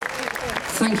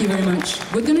Thank you very much.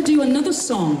 We're going to do another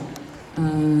song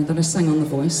that I sang on The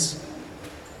Voice.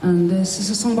 And this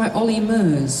is a song by Ollie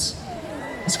Murs.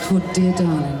 It's called Dear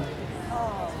Darlin.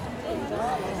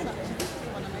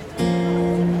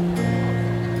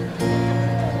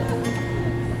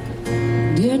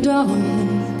 Dear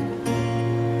darling,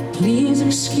 please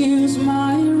excuse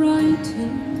my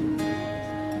writing.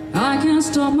 I can't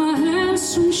stop my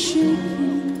hands from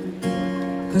shaking,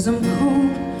 'cause I'm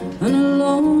cold and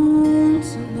alone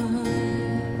tonight.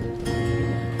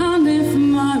 And if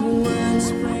my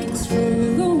words break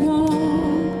through the wall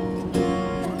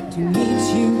to meet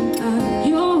you at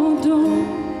your door,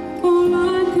 all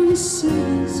I can say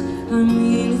is I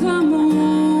mean them all.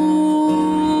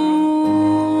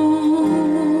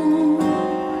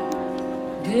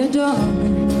 Dear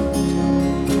darling,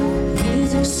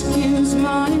 please excuse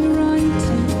my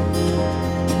writing.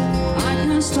 I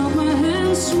can't stop my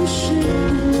hands from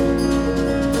shaking,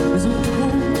 'cause I'm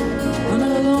cold and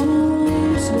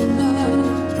alone tonight.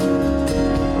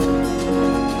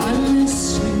 I miss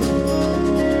you.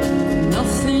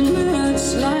 Nothing hurts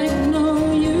like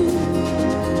knowing you.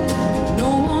 No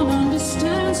one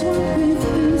understands what we've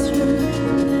been through.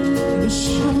 It was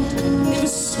short, it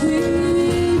was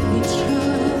sweet, we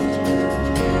tried.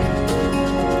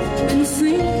 And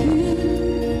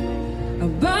thinking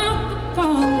about the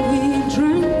bottle we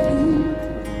drank,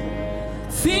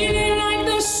 feeling like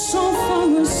the sofa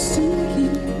was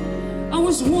sinking. I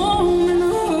was warm in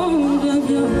the hold of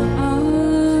your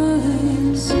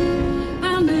eyes.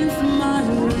 And if my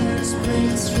words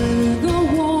break through the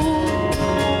wall,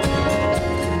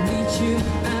 meet you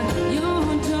at your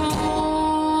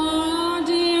door.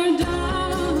 Dear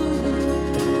darling,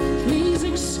 please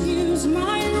excuse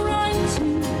my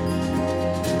writing.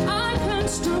 I can't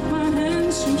stop my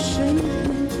hands from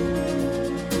shaking,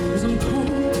 'cause I'm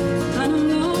cold and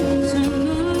alone tonight.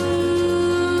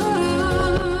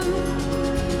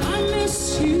 I miss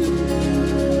you.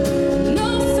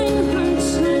 Nothing hurts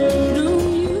like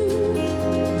knowing you.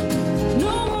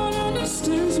 No one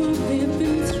understands what we've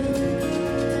been through.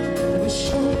 It was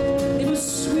short, it was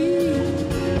sweet,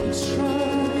 we tried.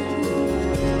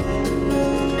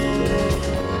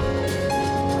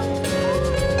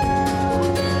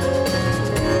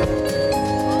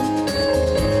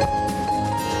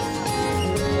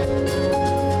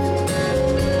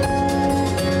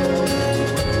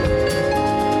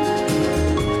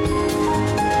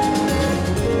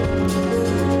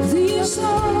 These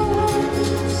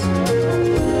arms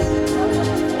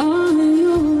are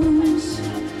yours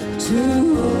to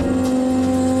hold.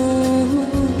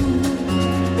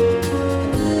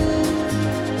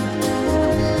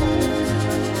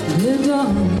 Dear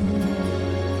darling,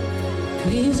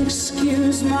 please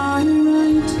excuse my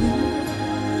writing.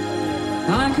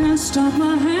 I can't stop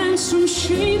my hands from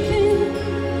shaking,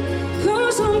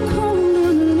 'cause I'm cold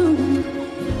and alone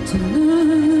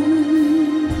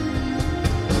tonight.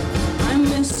 I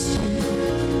miss you.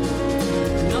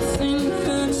 Nothing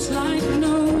hurts like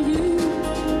knowing you.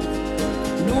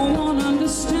 No one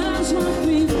understands what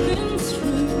we've been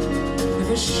through. It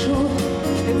was short,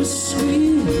 it was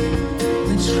sweet,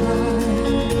 we tried.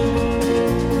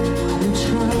 We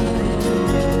tried.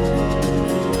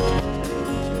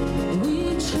 We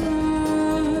tried.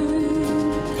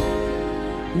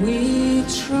 We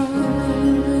tried.